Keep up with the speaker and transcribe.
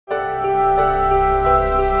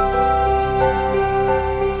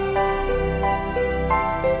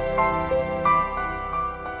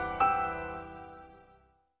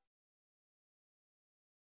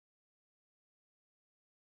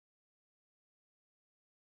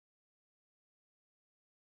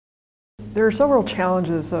There are several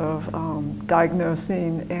challenges of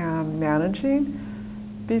diagnosing and managing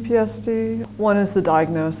BPSD. One is the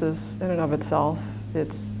diagnosis in and of itself.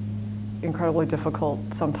 It's incredibly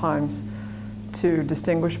difficult sometimes to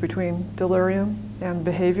distinguish between delirium and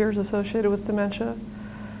behaviors associated with dementia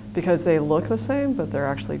because they look the same, but they're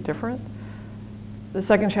actually different. The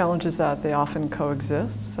second challenge is that they often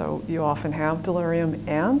coexist, so you often have delirium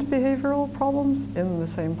and behavioral problems in the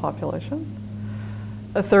same population.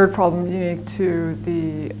 A third problem unique to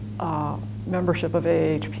the membership of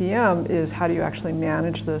AAHPM is how do you actually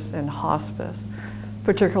manage this in hospice,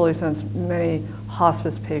 particularly since many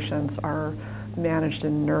hospice patients are managed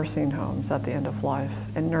in nursing homes at the end of life.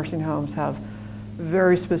 And nursing homes have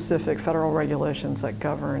very specific federal regulations that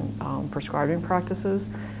govern prescribing practices,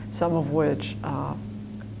 some of which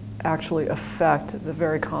actually affect the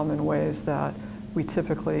very common ways that we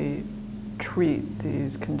typically treat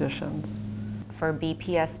these conditions. For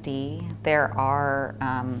BPSD, there are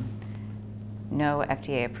no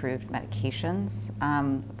FDA-approved medications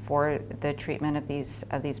for the treatment of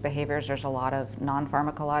these behaviors. There's a lot of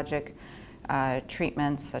non-pharmacologic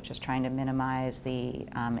treatments, such as trying to minimize the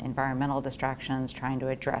environmental distractions, trying to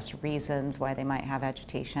address reasons why they might have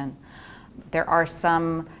agitation. There are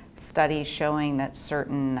some studies showing that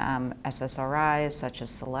certain SSRIs, such as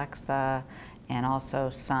Celexa, and also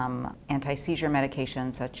some anti-seizure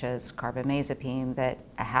medications such as carbamazepine that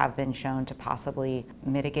have been shown to possibly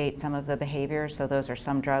mitigate some of the behaviors. So those are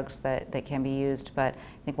some drugs that can be used, but I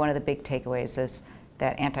think one of the big takeaways is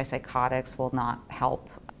that antipsychotics will not help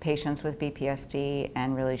patients with BPSD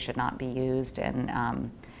and really should not be used, and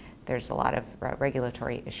there's a lot of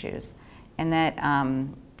regulatory issues. And that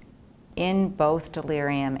in both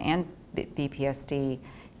delirium and BPSD,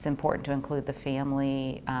 it's important to include the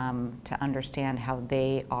family to understand how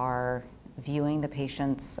they are viewing the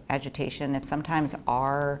patient's agitation. If sometimes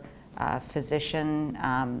our physician,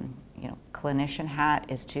 clinician hat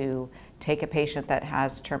is to take a patient that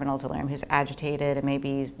has terminal delirium who's agitated and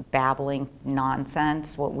maybe babbling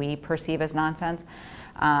nonsense, what we perceive as nonsense,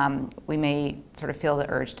 we may sort of feel the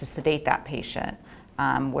urge to sedate that patient,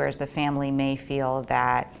 whereas the family may feel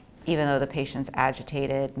that even though the patient's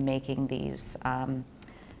agitated, making these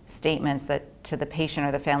statements that to the patient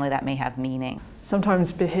or the family that may have meaning.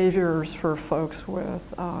 Sometimes behaviors for folks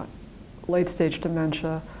with late-stage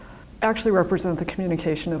dementia actually represent the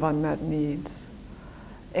communication of unmet needs.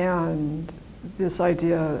 And this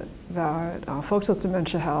idea that folks with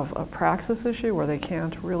dementia have a praxis issue where they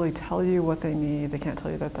can't really tell you what they need, they can't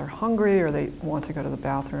tell you that they're hungry or they want to go to the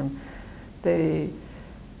bathroom.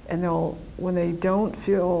 When they don't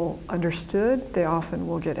feel understood, they often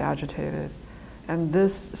will get agitated. And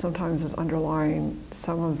this sometimes is underlying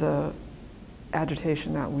some of the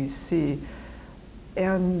agitation that we see.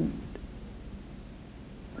 And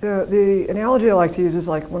the analogy I like to use is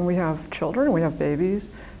like when we have children, we have babies,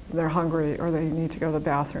 and they're hungry or they need to go to the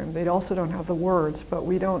bathroom. They also don't have the words, but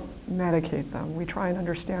we don't medicate them. We try and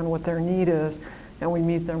understand what their need is, and we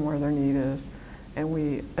meet them where their need is, and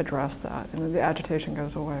we address that, and then the agitation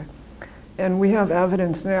goes away. And we have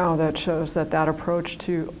evidence now that shows that that approach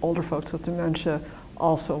to older folks with dementia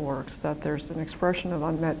also works, that there's an expression of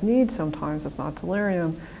unmet need sometimes. It's not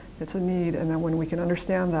delirium, it's a need, and then when we can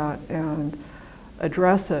understand that and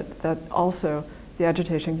address it, that also the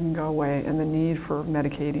agitation can go away and the need for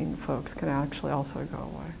medicating folks can actually also go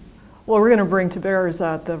away. What we're going to bring to bear is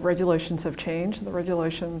that the regulations have changed. The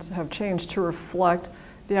regulations have changed to reflect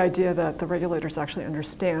the idea that the regulators actually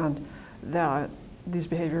understand that these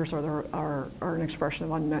behaviors are an expression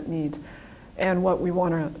of unmet needs. And what we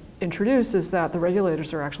want to introduce is that the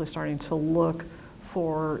regulators are actually starting to look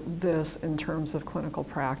for this in terms of clinical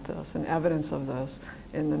practice and evidence of this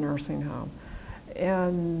in the nursing home.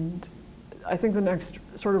 And I think the next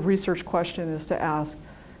sort of research question is to ask,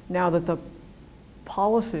 now that the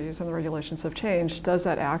policies and the regulations have changed, does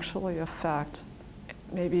that actually affect,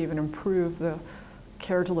 maybe even improve the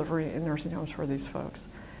care delivery in nursing homes for these folks?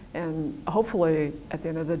 And hopefully, at the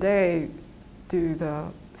end of the day, do the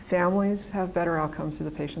families have better outcomes, do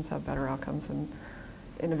the patients have better outcomes, and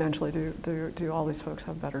eventually do all these folks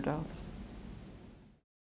have better deaths?